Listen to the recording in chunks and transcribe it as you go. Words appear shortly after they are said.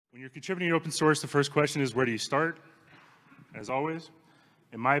When you're contributing to open source, the first question is, where do you start? As always,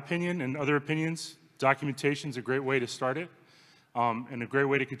 in my opinion and other opinions, documentation is a great way to start it. And a great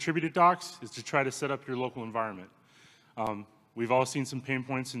way to contribute to docs is to try to set up your local environment. We've all seen some pain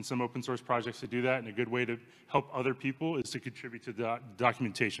points in some open source projects to do that, and a good way to help other people is to contribute to the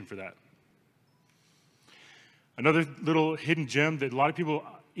documentation for that. Another little hidden gem that a lot of people,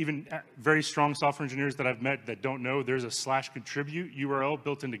 even very strong software engineers that I've met that don't know, there's a /contribute URL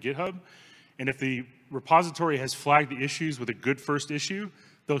built into GitHub. And if the repository has flagged the issues with a good first issue,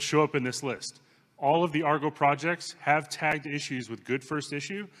 they'll show up in this list. All of the Argo projects have tagged issues with good first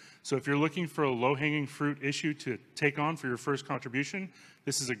issue. So if you're looking for a low-hanging fruit issue to take on for your first contribution,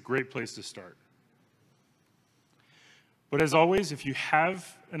 this is a great place to start. But as always, if you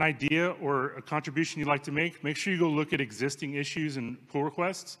have an idea or a contribution you'd like to make sure you go look at existing issues and pull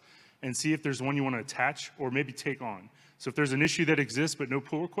requests and see if there's one you want to attach or maybe take on. So if there's an issue that exists but no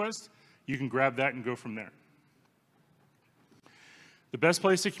pull request, you can grab that and go from there. The best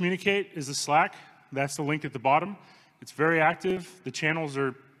place to communicate is the Slack. That's the link at the bottom. It's very active. The channels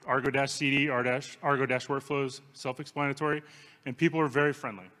are Argo-CD, Argo-workflows, self-explanatory, and people are very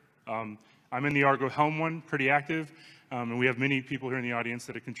friendly. I'm in the Argo Helm one, pretty active, and we have many people here in the audience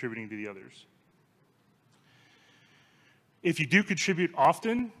that are contributing to the others. If you do contribute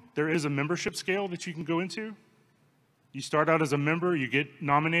often, there is a membership scale that you can go into. You start out as a member, you get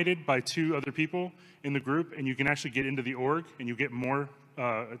nominated by 2 other people in the group, and you can actually get into the org, and you get more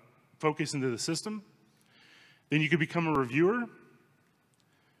focus into the system. Then you could become a reviewer,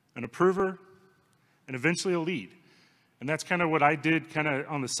 an approver, and eventually a lead. And that's kind of what I did kind of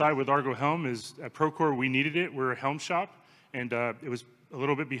on the side with Argo Helm is at Procore, we needed it. We're a Helm shop, and it was a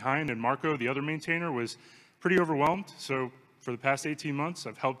little bit behind, and Marco, the other maintainer, was pretty overwhelmed. So for the past 18 months,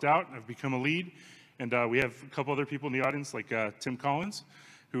 I've helped out. I've become a lead, and we have a couple other people in the audience, like Tim Collins,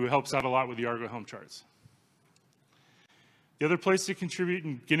 who helps out a lot with the Argo Helm charts. The other place to contribute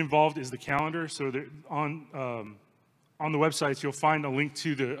and get involved is the calendar. So on the websites, you'll find a link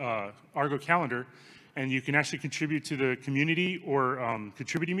to the Argo calendar, and you can actually contribute to the community or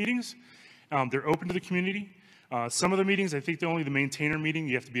contributing meetings. They're open to the community. Some of the meetings, I think they're only the maintainer meeting.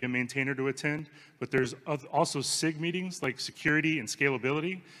 You have to be a maintainer to attend. But there's also SIG meetings like security and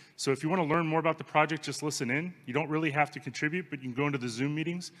scalability. So if you want to learn more about the project, just listen in. You don't really have to contribute, but you can go into the Zoom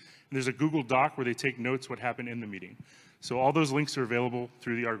meetings. And there's a Google Doc where they take notes what happened in the meeting. So all those links are available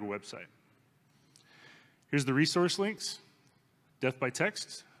through the Argo website. Here's the resource links. Death by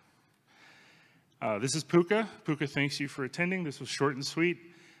text. This is Puka. Puka thanks you for attending. This was short and sweet.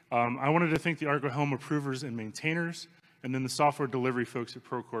 I wanted to thank the Argo Helm approvers and maintainers, and then the software delivery folks at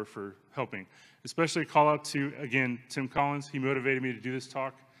Procore for helping. Especially a call out to, again, Tim Collins. He motivated me to do this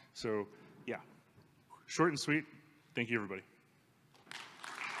talk. So, yeah, short and sweet. Thank you, everybody.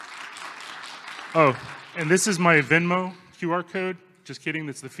 Oh, and this is my Venmo QR code. Just kidding.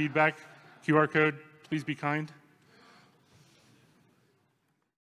 That's the feedback QR code. Please be kind.